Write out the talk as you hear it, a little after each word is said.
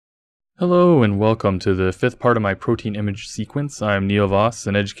Hello and welcome to the fifth part of my protein image sequence. I'm Neil Voss,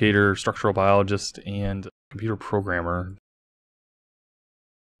 an educator, structural biologist, and computer programmer.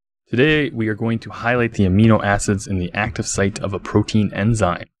 Today we are going to highlight the amino acids in the active site of a protein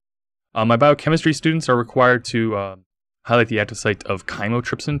enzyme. My biochemistry students are required to highlight the active site of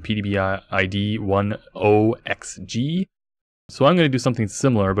chymotrypsin, PDB ID 10XG. So I'm going to do something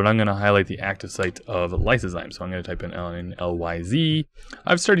similar, but I'm going to highlight the active site of Lysozyme. So I'm going to type in LYZ.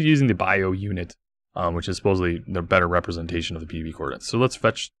 I've started using the bio unit, which is supposedly the better representation of the PDB coordinates. So let's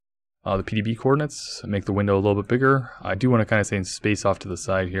fetch the PDB coordinates, make the window a little bit bigger. I do want to kind of stay space off to the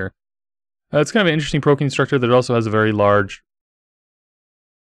side here. It's kind of an interesting protein structure that also has a very large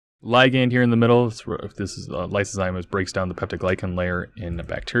ligand here in the middle. This is Lysozyme, which breaks down the peptidoglycan layer in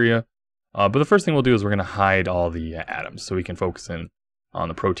bacteria. But the first thing we'll do is we're going to hide all the atoms so we can focus in on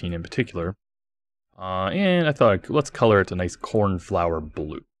the protein in particular. And I thought, let's color it a nice cornflower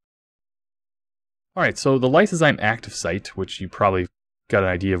blue. Alright, so the lysozyme active site, which you probably got an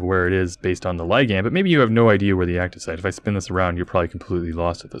idea of where it is based on the ligand, but maybe you have no idea where the active site. If I spin this around, you're probably completely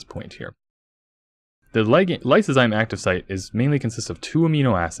lost at this point here. The lysozyme active site mainly consists of two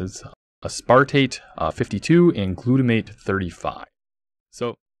amino acids, aspartate-52 and glutamate-35.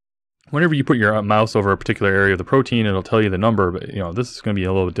 So whenever you put your mouse over a particular area of the protein, it'll tell you the number, but this is going to be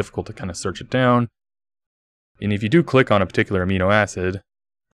a little bit difficult to kind of search it down. And if you do click on a particular amino acid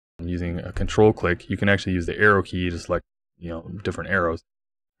using a control click, you can actually use the arrow key to select different arrows.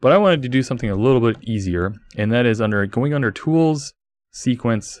 But I wanted to do something a little bit easier, and that is going under Tools,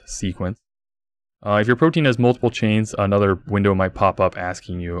 Sequence. If your protein has multiple chains, another window might pop up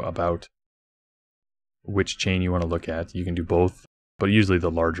asking you about which chain you want to look at. You can do both, but usually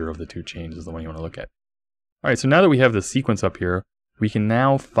the larger of the two chains is the one you want to look at. Alright, so now that we have the sequence up here, we can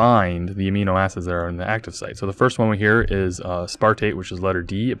now find the amino acids that are in the active site. So the first one here is aspartate, which is letter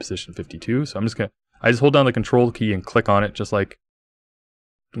D at position 52. So I just hold down the control key and click on it, just like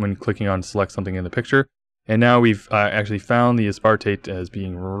when clicking on select something in the picture. And now we've actually found the aspartate as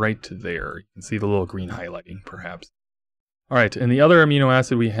being right there. You can see the little green highlighting, perhaps. Alright, and the other amino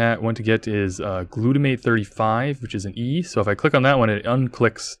acid we want to get is glutamate-35, which is an E. So if I click on that one, it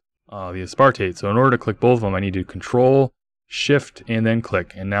unclicks the aspartate. So in order to click both of them, I need to Control, Shift, and then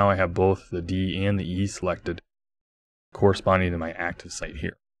click. And now I have both the D and the E selected, corresponding to my active site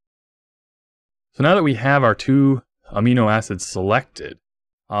here. So now that we have our two amino acids selected,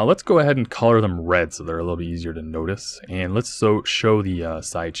 let's go ahead and color them red so they're a little bit easier to notice. And let's show the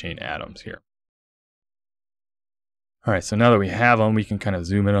side chain atoms here. Alright, so now that we have them, we can kind of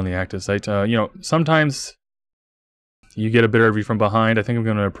zoom in on the active site. Sometimes you get a better view from behind. I think I'm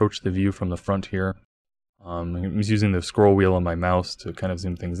going to approach the view from the front here. I'm using the scroll wheel on my mouse to kind of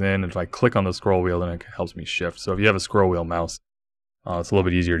zoom things in. And if I click on the scroll wheel, then it helps me shift. So if you have a scroll wheel mouse, it's a little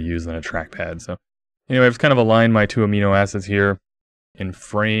bit easier to use than a trackpad. So anyway, I've kind of aligned my two amino acids here in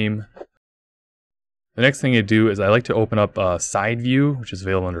frame. The next thing I do is I like to open up side view, which is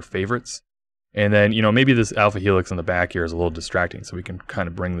available under favorites. And then, maybe this alpha helix in the back here is a little distracting, so we can kind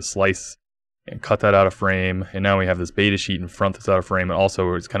of bring the slice and cut that out of frame. And now we have this beta sheet in front that's out of frame. And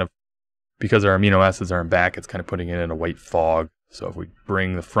also, it's kind of, because our amino acids are in back, it's kind of putting it in a white fog. So if we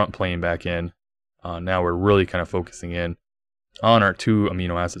bring the front plane back in, now we're really kind of focusing in on our two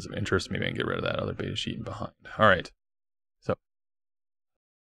amino acids of interest. Maybe I can get rid of that other beta sheet behind. All right. So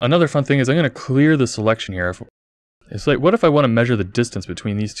another fun thing is I'm going to clear the selection here. It's like, what if I want to measure the distance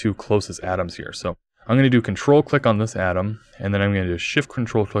between these two closest atoms here? So I'm going to do Control click on this atom, and then I'm going to do Shift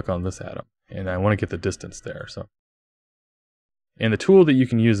Control click on this atom, and I want to get the distance there. And the tool that you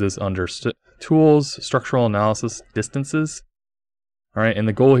can use is under Tools, Structural Analysis, Distances. All right, and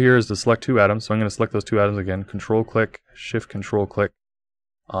the goal here is to select two atoms. So I'm going to select those two atoms again. Control click, Shift Control click,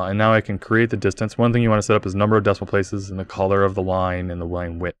 and now I can create the distance. One thing you want to set up is number of decimal places and the color of the line and the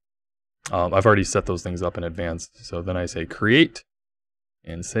line width. I've already set those things up in advance. So then I say create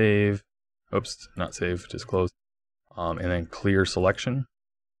and save. Oops, not save, just close. And then clear selection.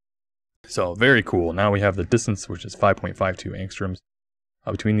 So very cool. Now we have the distance, which is 5.52 angstroms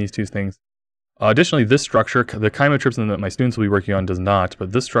between these two things. Additionally, this structure, the chymotrypsin that my students will be working on does not,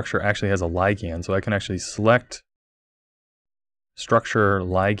 but this structure actually has a ligand. So I can actually select structure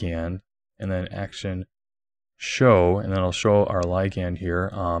ligand and then action show, and then I'll show our ligand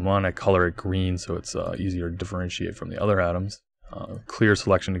here. I want to color it green so it's easier to differentiate from the other atoms. Clear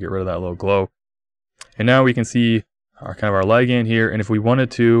selection to get rid of that little glow. And now we can see our ligand here, and if we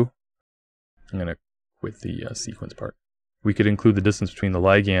wanted to, I'm going to quit the sequence part. We could include the distance between the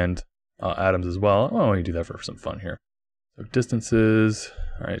ligand atoms as well. Oh, I want to do that for some fun here. So distances,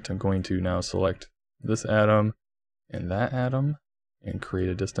 alright, I'm going to now select this atom and that atom and create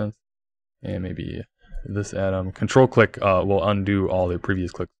a distance. and maybe this atom. Control click will undo all the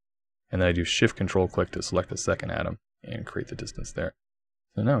previous clicks, and then I do shift control click to select the second atom and create the distance there.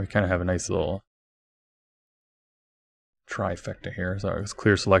 So now we kind of have a nice little trifecta here. So it's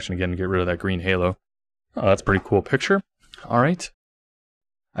clear selection again to get rid of that green halo. Oh, that's a pretty cool picture. All right.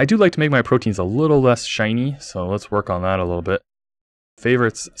 I do like to make my proteins a little less shiny, so let's work on that a little bit.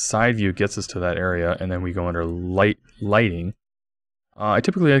 Favorites side view gets us to that area, and then we go under lighting. I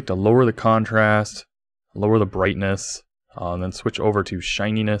typically like to lower the contrast, lower the brightness, and then switch over to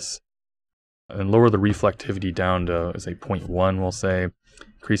shininess, and lower the reflectivity down to, say, 0.1, we'll say.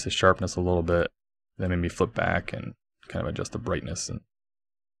 Increase the sharpness a little bit, then maybe flip back and kind of adjust the brightness and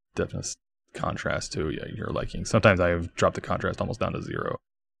definite contrast to your liking. Sometimes I have dropped the contrast almost down to 0.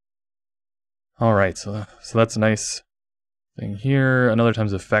 All right, so that's a nice thing here. Another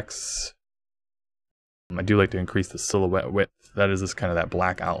times effects. I do like to increase the silhouette width. That is this kind of that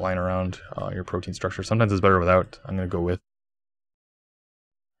black outline around your protein structure. Sometimes it's better without. I'm going to go with.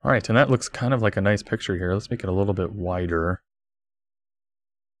 All right, and that looks kind of like a nice picture here. Let's make it a little bit wider.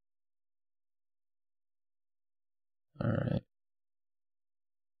 All right.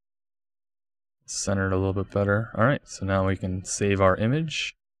 Center it a little bit better. All right, so now we can save our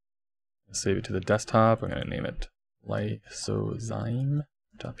image. Save it to the desktop. I'm going to name it Lysozyme.png.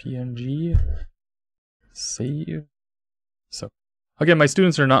 Save. So, again, my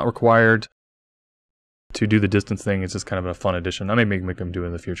students are not required to do the distance thing. It's just kind of a fun addition. I may make them do it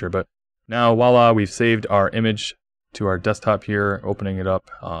in the future, but now, voila, we've saved our image to our desktop here, opening it up.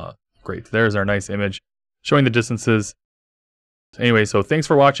 Great. There's our nice image showing the distances. Anyway, so thanks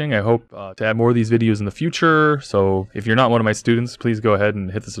for watching. I hope to add more of these videos in the future. So if you're not one of my students, please go ahead and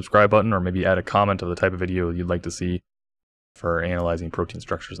hit the subscribe button, or maybe add a comment of the type of video you'd like to see for analyzing protein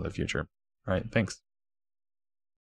structures in the future. All right, thanks.